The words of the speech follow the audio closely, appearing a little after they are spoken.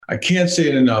I can't say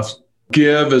it enough.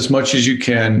 Give as much as you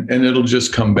can, and it'll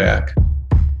just come back.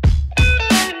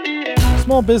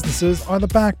 Small businesses are the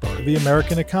backbone of the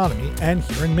American economy and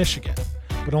here in Michigan,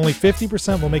 but only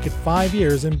 50% will make it 5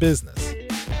 years in business.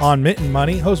 On Mint and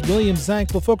Money, host William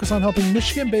Zank will focus on helping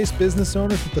Michigan-based business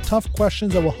owners with the tough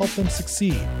questions that will help them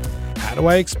succeed. How do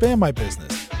I expand my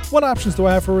business? What options do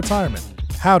I have for retirement?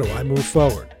 How do I move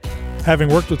forward? Having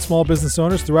worked with small business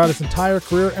owners throughout his entire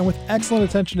career and with excellent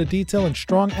attention to detail and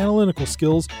strong analytical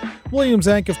skills, William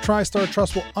Zank of TriStar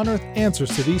Trust will unearth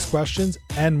answers to these questions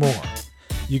and more.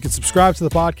 You can subscribe to the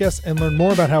podcast and learn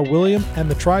more about how William and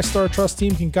the TriStar Trust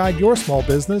team can guide your small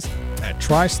business at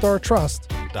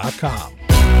tristartrust.com.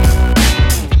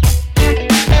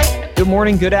 Good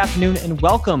morning, good afternoon, and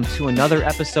welcome to another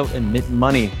episode in Mint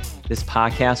Money. This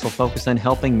podcast will focus on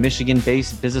helping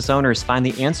Michigan-based business owners find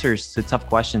the answers to tough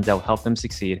questions that will help them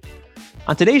succeed.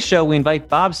 On today's show, we invite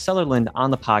Bob Sellerland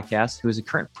on the podcast, who is the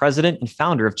current president and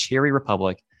founder of Cherry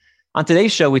Republic. On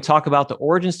today's show, we talk about the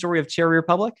origin story of Cherry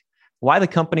Republic, why the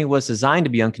company was designed to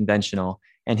be unconventional,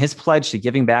 and his pledge to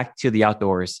giving back to the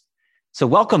outdoors. So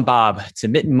welcome, Bob, to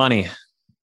Mint Money.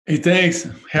 Hey, thanks.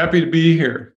 Happy to be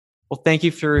here. Well, thank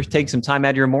you for taking some time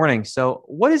out of your morning. So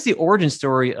what is the origin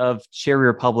story of Cherry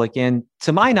Republic? And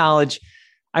to my knowledge,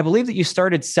 I believe that you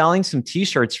started selling some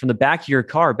t-shirts from the back of your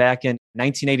car back in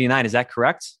 1989. Is that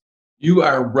correct? You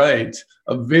are right.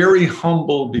 A very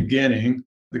humble beginning.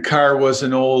 The car was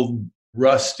an old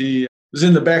rusty. It was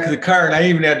in the back of the car, and I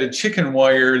even had to chicken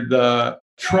wire the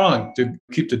trunk to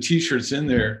keep the t-shirts in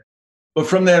there. But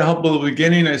from that humble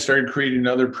beginning, I started creating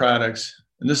other products.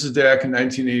 And this is back in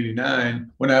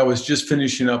 1989 when I was just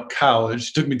finishing up college.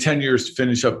 It took me 10 years to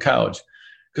finish up college.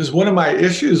 Because one of my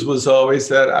issues was always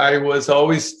that I was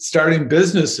always starting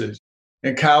businesses.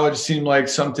 And college seemed like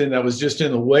something that was just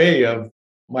in the way of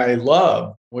my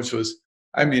love, which was,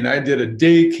 I did a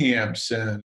day camps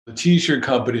and a t-shirt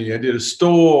company. I did a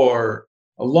store,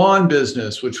 a lawn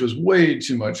business, which was way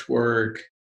too much work.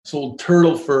 Sold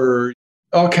turtle fur,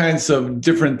 all kinds of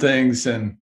different things.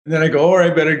 And then I go, all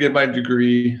right, I better get my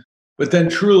degree. But then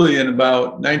truly in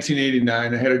about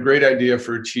 1989, I had a great idea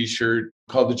for a t-shirt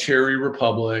called the Cherry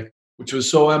Republic, which was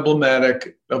so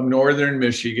emblematic of Northern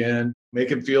Michigan, make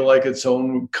it feel like its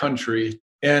own country.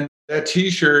 And that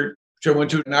t-shirt, which I went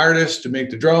to an artist to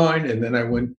make the drawing, and then I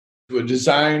went to a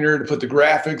designer to put the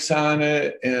graphics on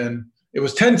it. And it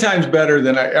was 10 times better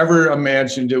than I ever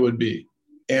imagined it would be.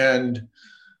 And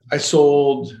I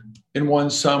sold in one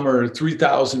summer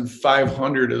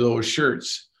 3,500 of those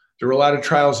shirts. There were a lot of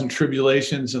trials and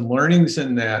tribulations and learnings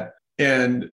in that.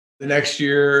 And the next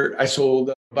year I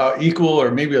sold about equal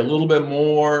or maybe a little bit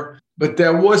more, but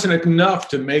that wasn't enough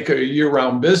to make a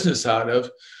year-round business out of.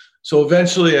 So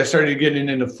eventually I started getting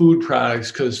into food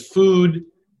products because food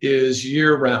is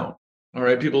year-round. All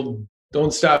right, people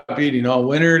don't stop eating all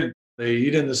winter. They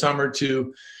eat in the summer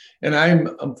too. And I'm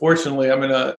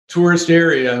in a tourist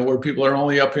area where people are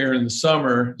only up here in the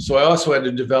summer. So I also had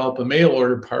to develop a mail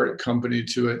order part company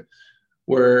to it,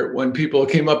 where when people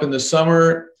came up in the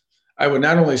summer, I would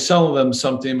not only sell them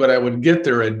something, but I would get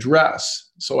their address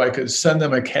so I could send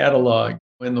them a catalog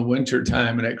in the winter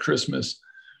time and at Christmas.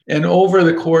 And over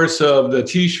the course of the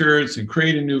t-shirts and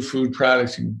creating new food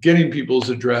products and getting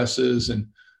people's addresses and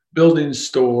building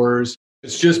stores,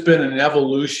 it's just been an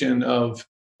evolution of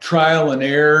trial and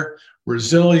error,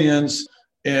 resilience,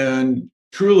 and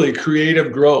truly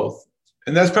creative growth.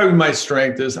 And that's probably my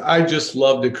strength is I just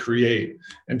love to create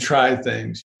and try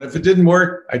things. If it didn't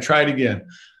work, I tried again.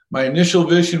 My initial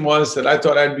vision was that I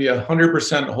thought I'd be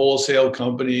 100% wholesale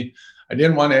company. I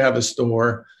didn't want to have a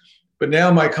store. But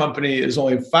now my company is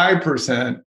only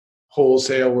 5%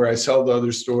 wholesale where I sell to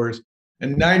other stores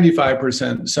and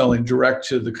 95% selling direct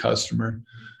to the customer.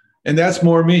 And that's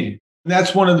more me. And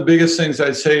that's one of the biggest things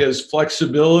I'd say is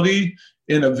flexibility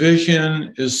in a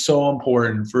vision is so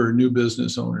important for new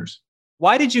business owners.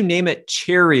 Why did you name it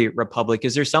Cherry Republic?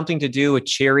 Is there something to do with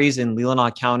cherries in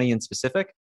Leelanau County in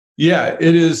specific? Yeah,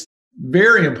 it is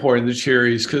very important, the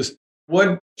cherries, because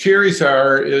what cherries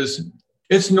are is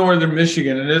it's Northern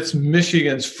Michigan and it's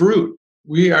Michigan's fruit.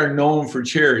 We are known for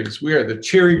cherries. We are the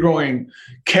cherry growing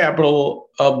capital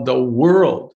of the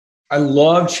world. I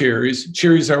love cherries.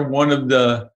 Cherries are one of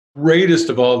the greatest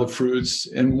of all the fruits.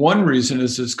 And one reason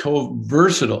is it's so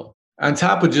versatile. On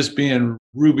top of just being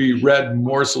ruby red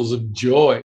morsels of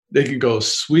joy, they can go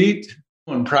sweet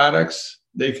on products.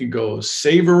 They can go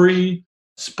savory,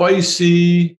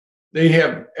 spicy. They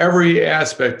have every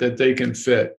aspect that they can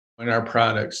fit in our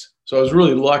products. So I was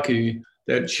really lucky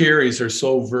that cherries are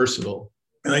so versatile.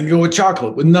 And I can go with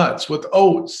chocolate, with nuts, with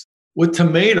oats, with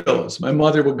tomatoes. My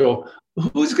mother would go,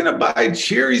 Who's going to buy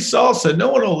cherry salsa?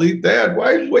 No one will eat that.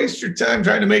 Why waste your time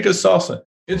trying to make a salsa?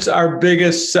 It's our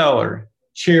biggest seller.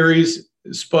 Cherries,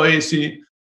 spicy,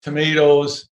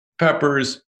 tomatoes,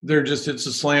 peppers. It's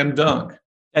a slam dunk.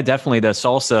 Yeah, definitely. The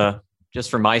salsa, just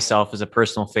for myself, is a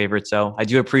personal favorite. So I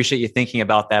do appreciate you thinking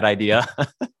about that idea.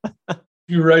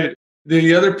 You're right.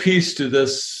 The other piece to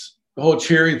this whole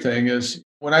cherry thing is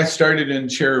when I started in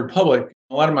Cherry Republic,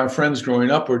 a lot of my friends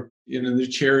growing up were in the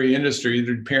cherry industry.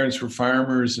 Their parents were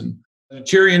farmers, and the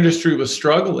cherry industry was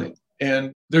struggling,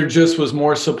 and there just was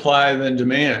more supply than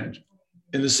demand.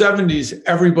 In the 70s,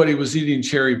 everybody was eating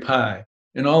cherry pie,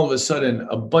 and all of a sudden,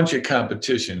 a bunch of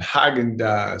competition,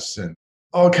 Haagen-Dazs and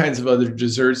all kinds of other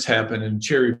desserts happened, and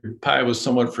cherry pie was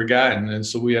somewhat forgotten. And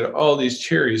so we had all these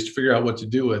cherries to figure out what to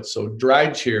do with. So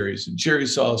dried cherries and cherry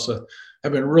salsa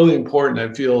have been really important.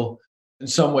 I feel in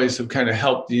some ways have kind of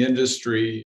helped the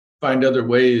industry find other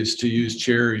ways to use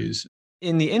cherries.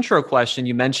 In the intro question,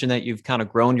 you mentioned that you've kind of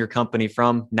grown your company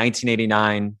from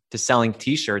 1989 to selling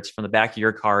t-shirts from the back of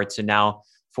your car to now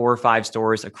 4 or 5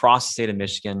 stores across the state of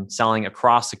Michigan, selling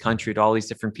across the country to all these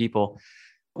different people.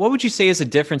 What would you say is the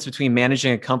difference between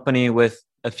managing a company with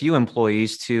a few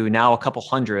employees to now a couple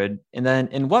hundred? And then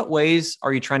in what ways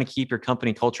are you trying to keep your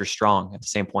company culture strong at the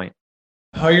same point?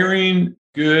 Hiring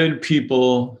good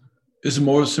people is the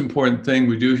most important thing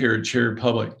we do here at Cherry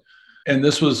Republic. And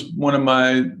this was one of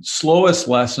my slowest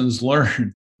lessons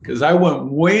learned because I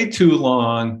went way too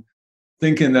long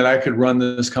thinking that I could run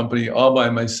this company all by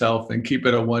myself and keep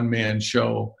it a one-man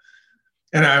show.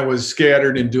 And I was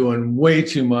scattered and doing way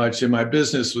too much, and my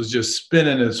business was just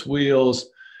spinning its wheels.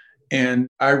 And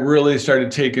I really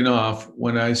started taking off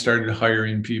when I started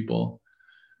hiring people.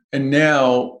 And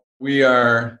now we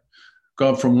are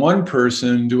going from one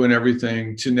person doing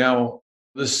everything to now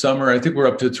this summer, I think we're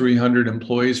up to 300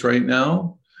 employees right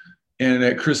now. And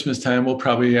at Christmas time, we'll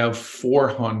probably have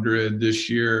 400 this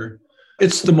year.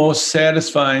 It's the most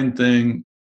satisfying thing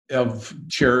of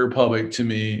Cherry Republic to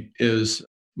me is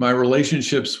my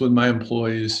relationships with my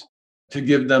employees, to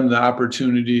give them the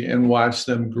opportunity and watch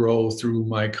them grow through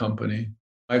my company.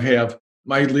 I have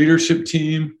my leadership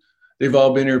team. They've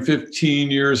all been here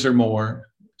 15 years or more.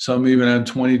 Some even on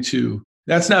 22.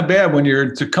 That's not bad when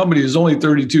the company is only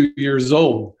 32 years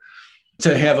old.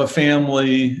 To have a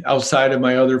family outside of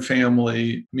my other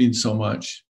family means so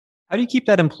much. How do you keep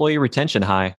that employee retention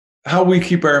high? How we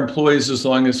keep our employees as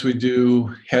long as we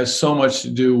do has so much to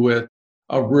do with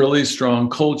a really strong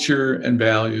culture and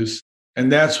values.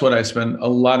 And that's what I spend a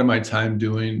lot of my time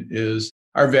doing is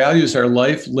our values are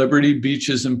life, liberty,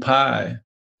 beaches, and pie.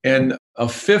 And a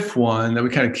fifth one that we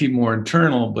kind of keep more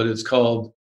internal, but it's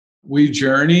called We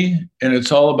Journey. And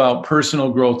it's all about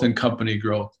personal growth and company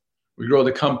growth. We grow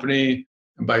the company,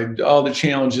 and by all the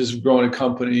challenges of growing a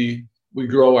company, we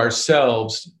grow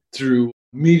ourselves through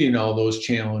meeting all those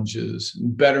challenges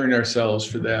and bettering ourselves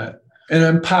for that. And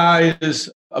then pie is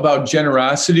about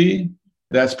generosity.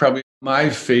 That's probably my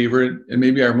favorite and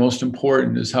maybe our most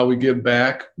important is how we give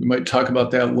back. We might talk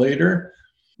about that later.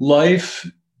 Life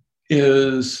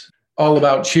is all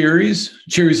about cherries.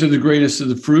 Cherries are the greatest of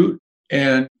the fruit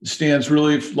and stands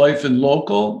really for life and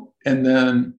local. And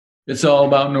then it's all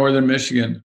about Northern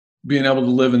Michigan, being able to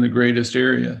live in the greatest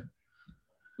area.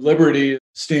 Liberty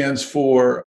stands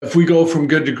for if we go from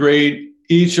good to great,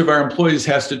 each of our employees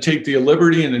has to take the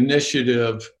liberty and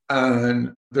initiative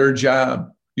on their job.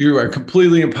 You are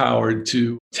completely empowered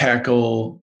to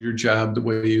tackle your job the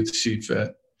way you see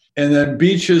fit. And then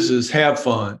beaches is have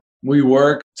fun. We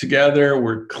work together.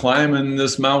 We're climbing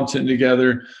this mountain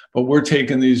together, but we're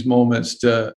taking these moments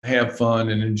to have fun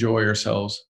and enjoy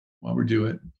ourselves while we do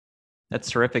it. That's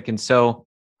terrific. And so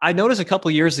I noticed a couple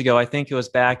of years ago, I think it was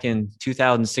back in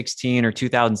 2016 or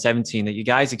 2017, that you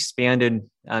guys expanded.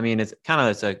 I mean, it's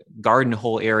a garden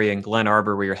hole area in Glen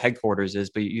Arbor where your headquarters is,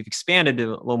 but you've expanded to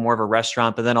a little more of a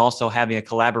restaurant, but then also having a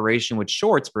collaboration with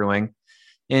Shorts Brewing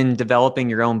in developing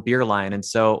your own beer line. And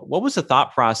so what was the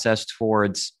thought process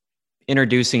towards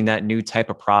introducing that new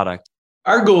type of product?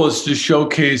 Our goal is to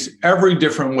showcase every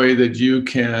different way that you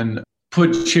can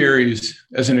put cherries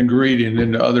as an ingredient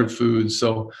into other foods.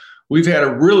 So we've had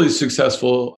a really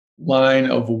successful line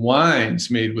of wines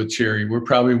made with cherry. We're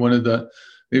probably one of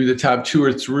maybe the top 2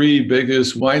 or 3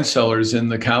 biggest wine sellers in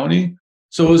the county.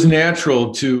 So it was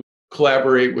natural to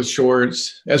collaborate with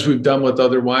Shorts, as we've done with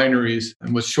other wineries,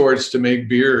 and with Shorts to make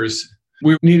beers.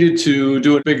 We needed to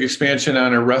do a big expansion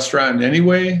on our restaurant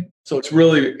anyway. So it's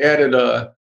really added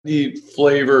a neat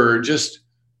flavor, just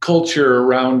culture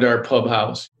around our pub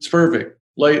house. It's perfect,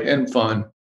 light and fun.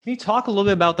 Can you talk a little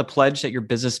bit about the pledge that your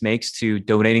business makes to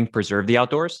donating Preserve the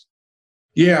Outdoors?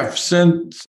 Yeah,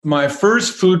 since my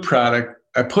first food product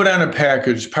I put on a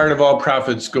package. Part of all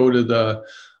profits go to the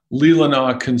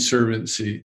Leelanau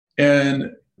Conservancy.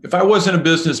 And if I wasn't a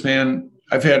businessman,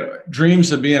 I've had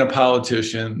dreams of being a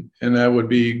politician, and I would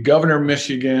be governor of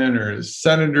Michigan or a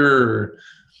senator,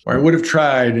 or I would have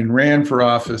tried and ran for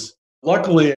office.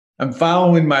 Luckily, I'm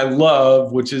following my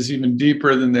love, which is even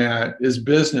deeper than that, is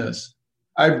business.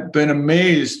 I've been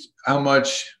amazed how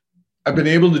much I've been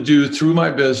able to do through my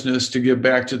business to give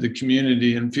back to the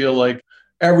community and feel like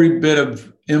every bit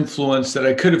of influence that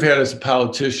I could have had as a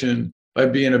politician by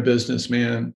being a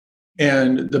businessman.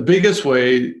 And the biggest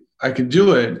way I could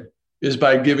do it is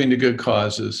by giving to good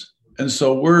causes. And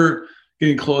so we're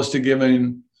getting close to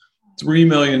giving $3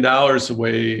 million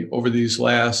away over these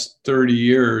last 30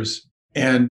 years.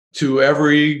 And to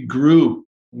every group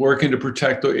working to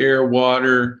protect the air,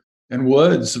 water, and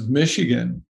woods of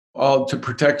Michigan, all to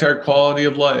protect our quality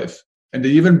of life and to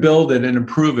even build it and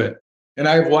improve it. And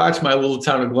I've watched my little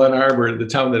town of Glen Arbor, the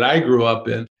town that I grew up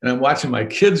in, and I'm watching my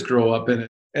kids grow up in it.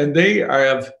 And they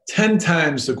have 10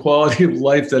 times the quality of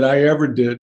life that I ever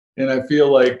did. And I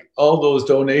feel like all those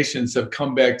donations have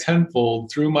come back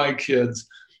tenfold through my kids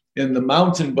in the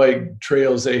mountain bike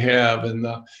trails they have and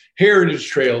the heritage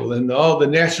trail and all the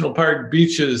national park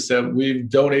beaches that we've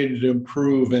donated to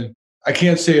improve. And I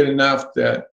can't say it enough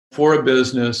that for a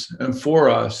business and for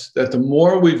us, that the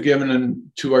more we've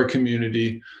given to our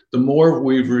community, the more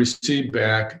we've received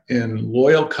back in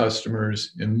loyal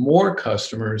customers and more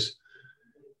customers,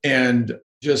 and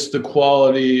just the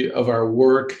quality of our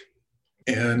work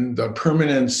and the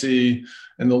permanency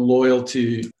and the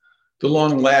loyalty, the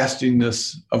long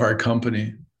lastingness of our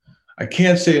company. I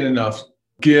can't say it enough.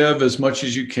 Give as much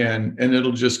as you can, and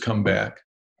it'll just come back.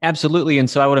 Absolutely. And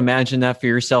so I would imagine that for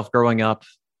yourself growing up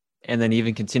and then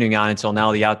even continuing on until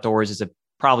now, the outdoors is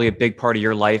probably a big part of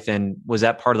your life. And was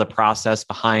that part of the process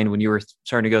behind when you were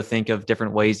starting to go think of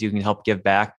different ways you can help give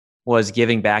back? Was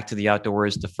giving back to the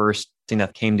outdoors the first thing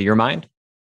that came to your mind?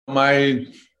 My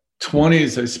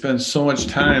 20s, I spent so much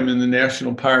time in the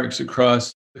national parks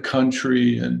across the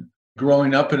country, and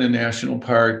growing up in a national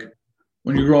park.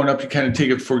 When you're growing up, you kind of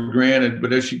take it for granted.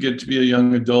 But as you get to be a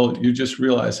young adult, you just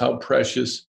realize how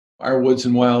precious our woods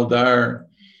and wild are.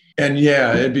 And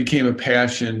yeah, it became a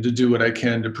passion to do what I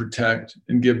can to protect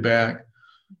and give back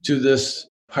to this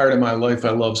part of my life I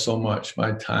love so much,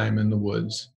 my time in the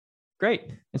woods. Great.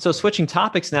 And so switching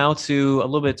topics now to a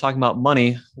little bit talking about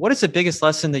money. What is the biggest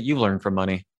lesson that you've learned from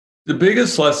money? The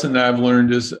biggest lesson that I've learned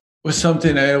was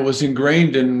something that was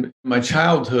ingrained in my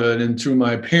childhood and through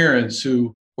my parents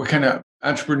who were kind of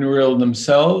entrepreneurial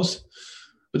themselves.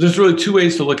 But there's really two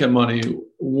ways to look at money.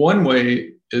 One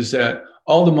way is that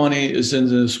all the money is in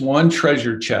this one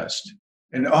treasure chest.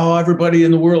 And everybody in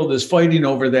the world is fighting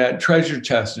over that treasure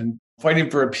chest and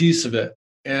fighting for a piece of it.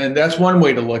 And that's one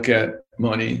way to look at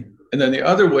money. And then the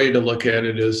other way to look at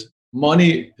it is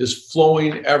money is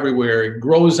flowing everywhere. It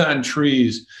grows on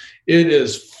trees. It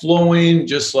is flowing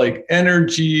just like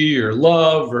energy or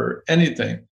love or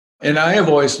anything. And I have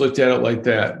always looked at it like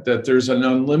that there's an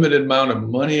unlimited amount of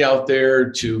money out there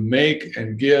to make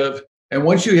and give. And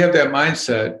once you have that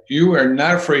mindset, you are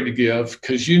not afraid to give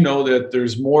because you know that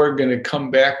there's more going to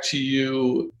come back to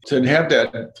you. To have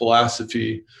that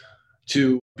philosophy,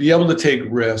 to be able to take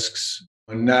risks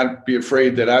and not be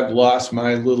afraid that I've lost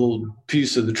my little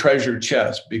piece of the treasure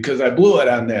chest because I blew it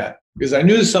on that. Because I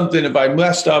knew something, if I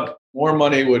messed up, more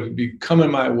money would be coming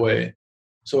my way.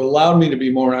 So it allowed me to be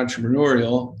more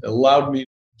entrepreneurial. It allowed me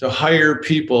to hire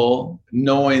people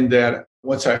knowing that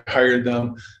once I hired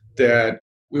them, that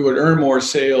we would earn more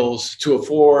sales to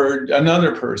afford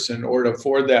another person or to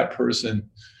afford that person.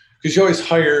 Because you always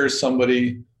hire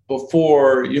somebody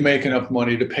before you make enough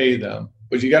money to pay them.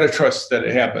 But you got to trust that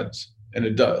it happens, and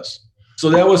it does. So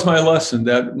that was my lesson,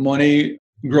 that money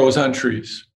grows on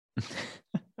trees.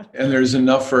 And there's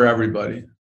enough for everybody.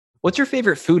 What's your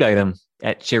favorite food item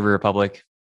at Cherry Republic?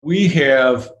 We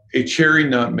have a cherry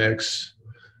nut mix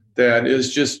that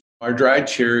is just our dried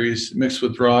cherries mixed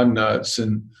with raw nuts.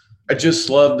 And I just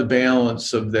love the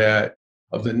balance of that,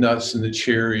 of the nuts and the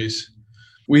cherries.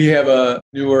 We have a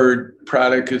newer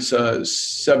product. It's a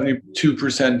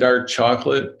 72% dark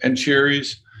chocolate and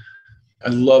cherries. I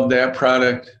love that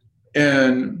product.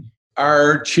 And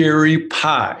our cherry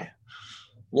pie.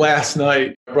 Last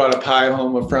night, I brought a pie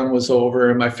home. A friend was over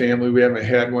and my family, we haven't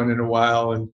had one in a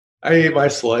while. And I ate my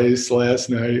slice last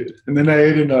night. And then I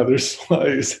ate another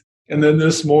slice. And then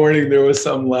this morning, there was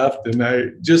some left.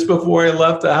 And just before I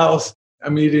left the house,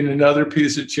 I'm eating another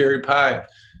piece of cherry pie.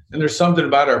 And there's something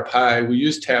about our pie. We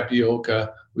use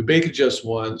tapioca. We bake it just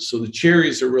once. So the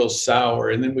cherries are real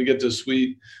sour. And then we get the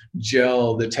sweet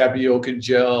gel, the tapioca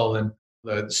gel, and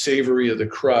the savory of the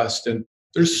crust. And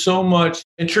There's so much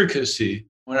intricacy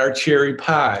on our cherry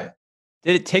pie.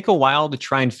 Did it take a while to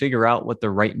try and figure out what the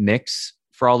right mix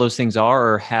for all those things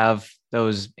are, or have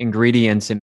those ingredients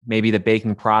and maybe the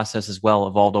baking process as well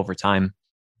evolved over time?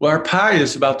 Well, our pie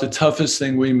is about the toughest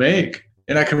thing we make.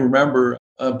 And I can remember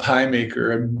a pie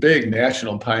maker, a big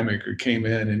national pie maker came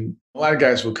in, and a lot of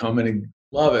guys would come in and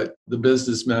love it. The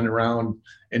businessmen around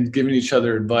and giving each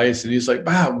other advice. And he's like,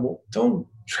 Bob, don't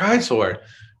try so hard.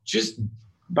 Just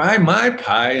buy my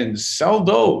pie and sell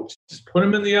those. Just put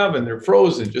them in the oven. They're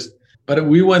frozen. But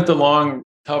we went the long,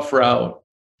 tough route.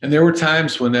 And there were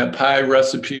times when that pie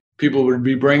recipe, people would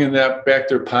be bringing that back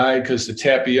their pie because the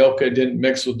tapioca didn't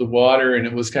mix with the water. And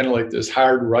it was kind of like this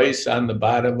hard rice on the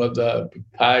bottom of the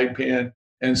pie pan.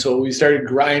 And so we started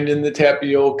grinding the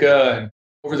tapioca. And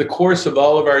over the course of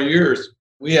all of our years,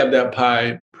 we have that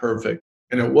pie perfect.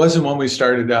 And it wasn't when we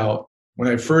started out. When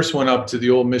I first went up to the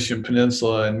old Michigan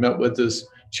Peninsula and met with this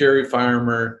cherry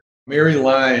farmer, Mary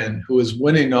Lyon, who was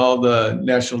winning all the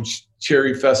National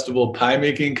Cherry Festival pie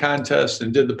making contests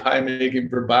and did the pie making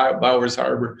for Bowers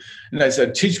Harbor. And I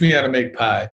said, teach me how to make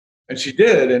pie. And she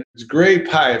did. And it's great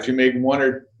pie if you make one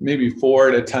or maybe four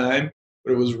at a time.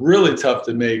 But it was really tough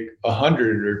to make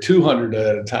 100 or 200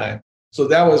 at a time. So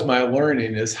that was my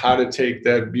learning, is how to take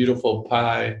that beautiful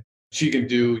pie she can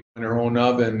do in her own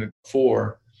oven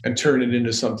and turn it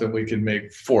into something we can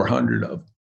make 400 of.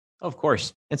 Of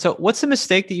course. And so what's the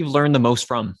mistake that you've learned the most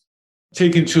from?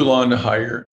 Taking too long to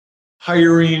hire.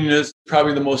 Hiring is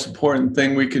probably the most important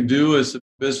thing we can do as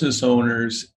business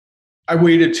owners. I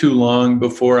waited too long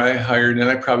before I hired, and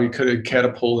I probably could have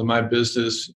catapulted my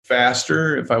business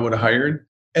faster if I would have hired.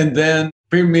 And then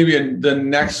maybe the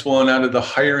next one out of the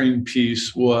hiring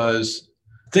piece was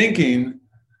thinking,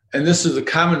 and this is a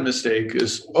common mistake,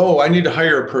 is, I need to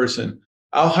hire a person.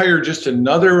 I'll hire just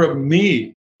another of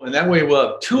me. And that way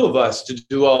we'll have two of us to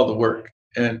do all the work.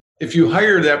 And if you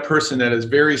hire that person that is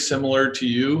very similar to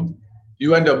you,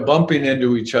 you end up bumping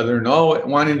into each other and all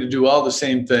wanting to do all the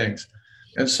same things.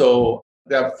 And so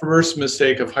that first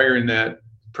mistake of hiring that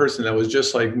person that was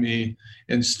just like me,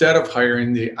 instead of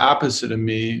hiring the opposite of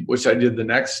me, which I did the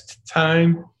next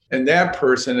time, and that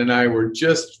person and I were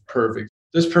just perfect.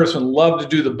 This person loved to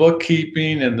do the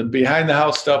bookkeeping and the behind the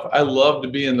house stuff. I love to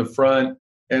be in the front.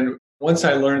 And once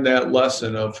I learned that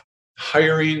lesson of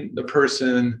hiring the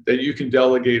person that you can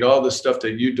delegate all the stuff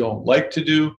that you don't like to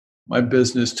do, my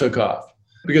business took off.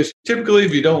 Because typically,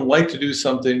 if you don't like to do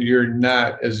something, you're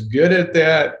not as good at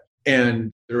that. And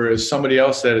there is somebody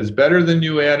else that is better than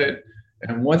you at it.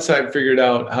 And once I figured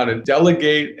out how to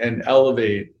delegate and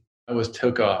elevate, I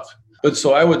took off. But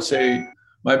so I would say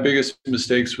my biggest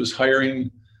mistakes was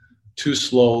hiring too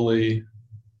slowly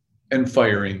and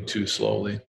firing too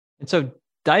slowly. And so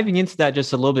diving into that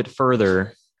just a little bit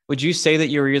further, would you say that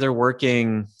you were either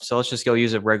working, so let's just go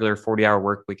use a regular 40-hour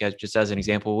work week just as an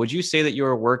example. Would you say that you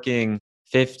were working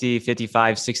 50,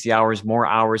 55, 60 hours, more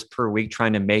hours per week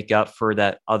trying to make up for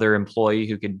that other employee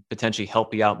who could potentially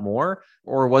help you out more?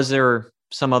 Or was there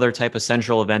some other type of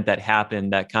central event that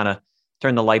happened that kind of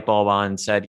turned the light bulb on and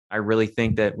said, I really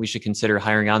think that we should consider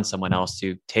hiring on someone else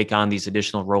to take on these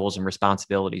additional roles and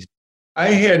responsibilities? I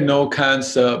had no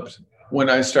concept when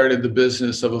I started the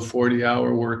business of a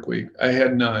 40-hour work week. I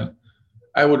had none.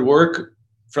 I would work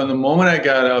from the moment I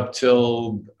got up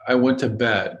till I went to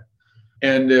bed.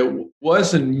 And it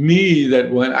wasn't me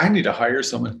that went, I need to hire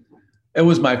someone. It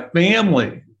was my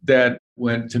family that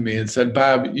went to me and said,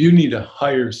 Bob, you need to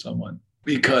hire someone,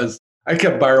 because I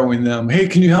kept borrowing them. Hey,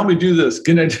 can you help me do this?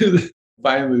 Can I do this?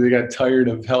 Finally, they got tired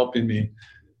of helping me.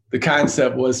 The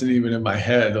concept wasn't even in my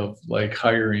head of like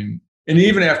hiring. And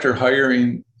even after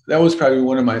hiring, that was probably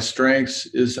one of my strengths,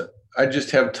 is I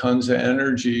just have tons of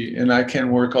energy and I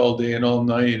can work all day and all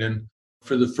night. And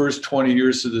for the first 20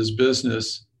 years of this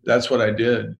business, that's what I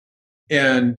did.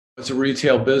 And it's a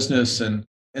retail business, and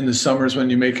in the summers when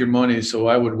you make your money. So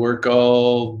I would work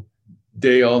all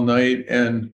day, all night.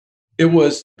 And it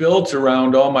was built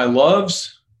around all my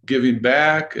loves, giving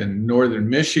back, and Northern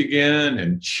Michigan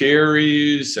and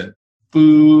cherries and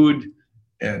food.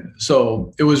 And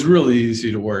so it was really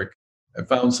easy to work. I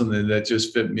found something that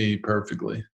just fit me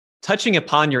perfectly. Touching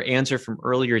upon your answer from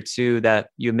earlier too, that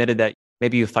you admitted that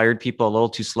maybe you fired people a little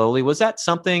too slowly. Was that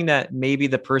something that maybe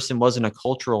the person wasn't a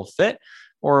cultural fit,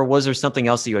 or was there something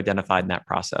else that you identified in that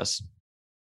process?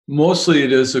 Mostly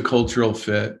it is a cultural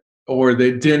fit, or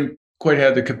they didn't quite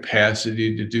have the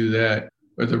capacity to do that,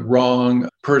 or the wrong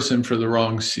person for the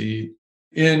wrong seat.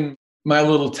 In my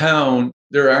little town,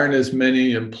 there aren't as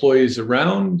many employees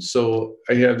around. So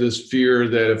I have this fear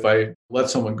that if I let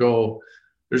someone go,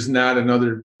 there's not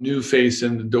another new face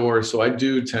in the door. So I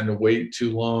do tend to wait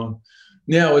too long.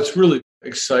 Now, it's really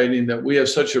exciting that we have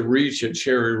such a reach at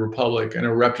Cherry Republic and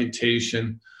a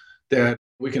reputation that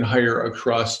we can hire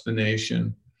across the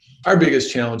nation. Our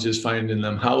biggest challenge is finding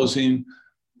them housing,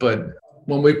 but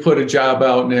when we put a job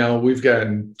out now, we've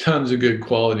gotten tons of good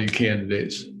quality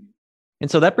candidates. And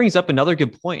so that brings up another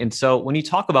good point. And so when you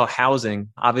talk about housing,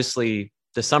 obviously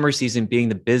the summer season being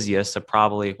the busiest of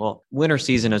probably, winter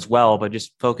season as well, but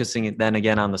just focusing then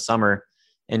again on the summer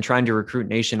and trying to recruit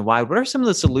nationwide, what are some of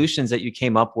the solutions that you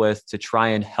came up with to try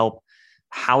and help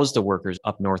house the workers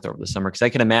up north over the summer? Because I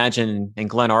can imagine in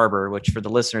Glen Arbor, which for the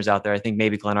listeners out there, I think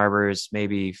maybe Glen Arbor is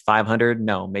maybe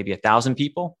 1,000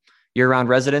 people, year-round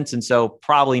residents. And so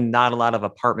probably not a lot of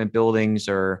apartment buildings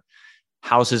or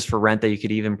houses for rent that you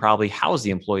could even probably house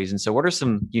the employees. And so what are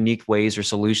some unique ways or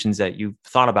solutions that you've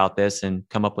thought about this and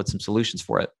come up with some solutions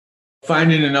for it?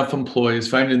 Finding enough employees,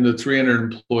 finding the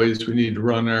 300 employees we need to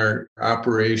run our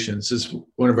operations is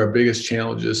one of our biggest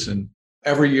challenges. And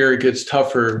every year it gets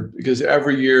tougher because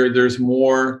every year there's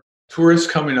more tourists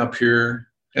coming up here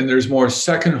and there's more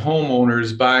second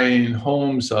homeowners buying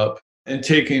homes up and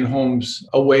taking homes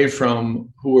away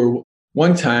from who were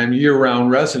one time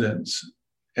year-round residents.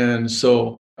 And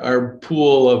so our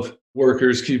pool of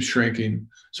workers keeps shrinking.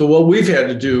 So what we've had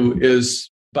to do is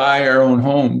buy our own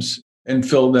homes and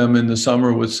fill them in the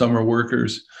summer with summer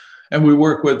workers. And we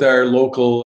work with our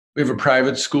local, we have a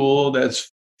private school that's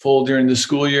full during the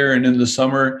school year. And in the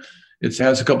summer, it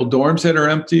has a couple dorms that are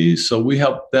empty. So we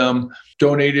help them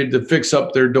donated to fix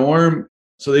up their dorm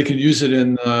so they can use it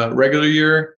in the regular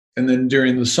year. And then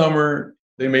during the summer,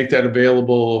 they make that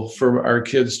available for our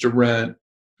kids to rent.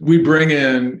 We bring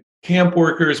in camp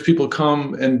workers. People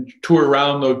come and tour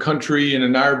around the country in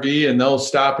an RV and they'll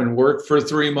stop and work for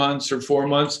 3 months or 4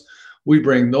 months. We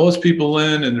bring those people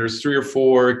in and there's 3 or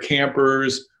 4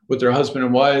 campers with their husband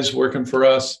and wives working for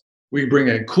us. We bring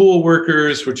in cool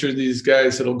workers, which are these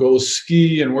guys that'll go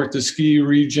ski and work the ski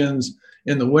regions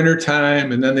in the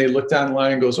wintertime. And then they looked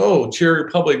online and goes, oh, Cherry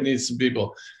Republic needs some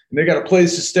people. And they got a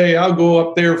place to stay. I'll go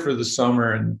up there for the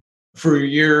summer. And for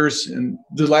years, and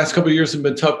the last couple of years have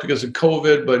been tough because of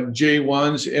COVID, but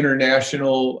J1s,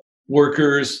 international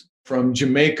workers from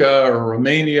Jamaica or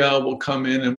Romania will come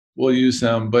in and we'll use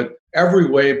them. But every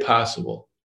way possible.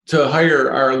 To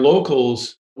hire our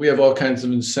locals, we have all kinds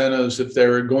of incentives. If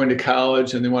they're going to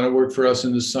college and they want to work for us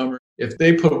in the summer, if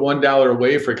they put $1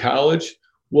 away for college,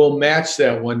 we'll match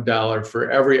that $1 for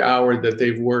every hour that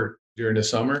they've worked during the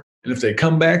summer. And if they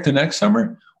come back the next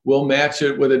summer, we'll match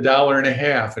it with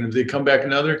 $1.50. And if they come back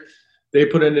another, they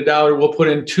put in $1, we'll put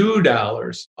in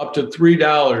 $2, up to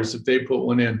 $3 if they put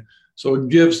one in. So it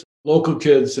gives local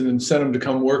kids an incentive to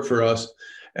come work for us.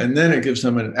 And then it gives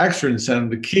them an extra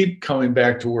incentive to keep coming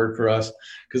back to work for us.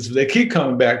 Because if they keep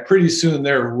coming back, pretty soon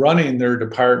they're running their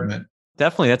department.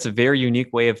 Definitely. That's a very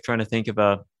unique way of trying to think of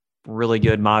a really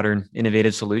good, modern,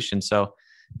 innovative solution. So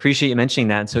appreciate you mentioning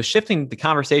that. And so shifting the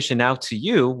conversation now to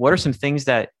you, what are some things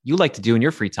that you like to do in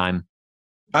your free time?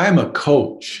 I'm a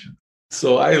coach.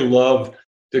 So I love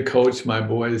to coach my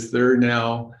boys. They're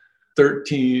now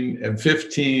 13 and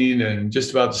 15 and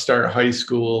just about to start high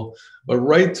school. But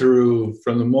right through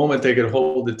from the moment they could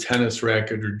hold a tennis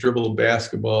racket or dribble a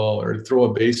basketball or throw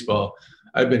a baseball,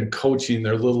 I've been coaching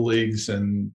their little leagues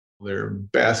and their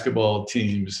basketball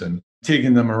teams and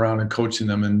taking them around and coaching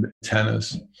them in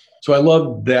tennis. So I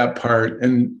love that part.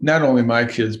 And not only my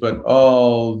kids, but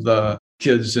all the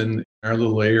kids in our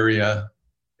little area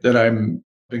that I've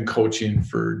been coaching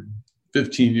for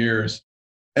 15 years.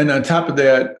 And on top of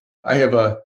that, I have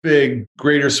a big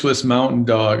Greater Swiss Mountain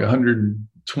Dog,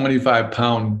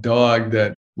 125-pound dog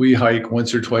that we hike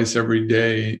once or twice every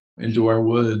day into our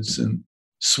woods, and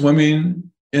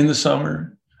swimming in the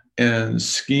summer and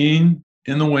skiing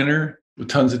in the winter with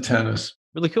tons of tennis.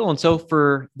 Really cool. And so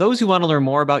for those who want to learn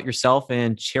more about yourself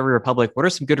and Cherry Republic, what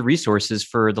are some good resources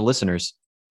for the listeners?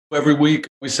 Every week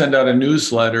we send out a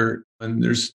newsletter, and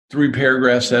there's 3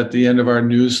 paragraphs at the end of our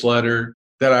newsletter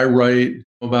that I write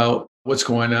about what's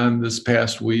going on this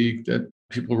past week that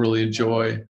people really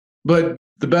enjoy. But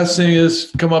the best thing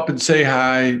is come up and say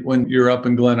hi when you're up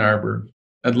in Glen Arbor.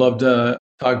 I'd love to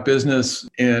talk business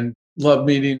and love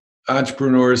meeting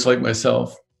entrepreneurs like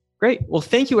myself. Great. Well,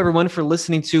 thank you everyone for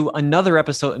listening to another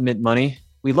episode of Mint Money.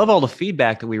 We love all the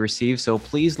feedback that we receive, so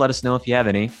please let us know if you have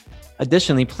any.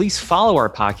 Additionally, please follow our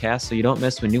podcast so you don't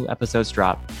miss when new episodes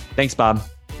drop. Thanks, Bob.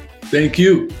 Thank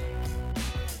you.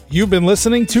 You've been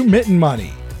listening to Mint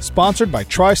Money, sponsored by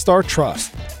TriStar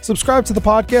Trust. Subscribe to the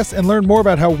podcast and learn more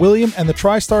about how William and the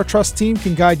TriStar Trust team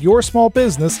can guide your small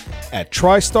business at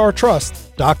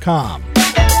tristartrust.com.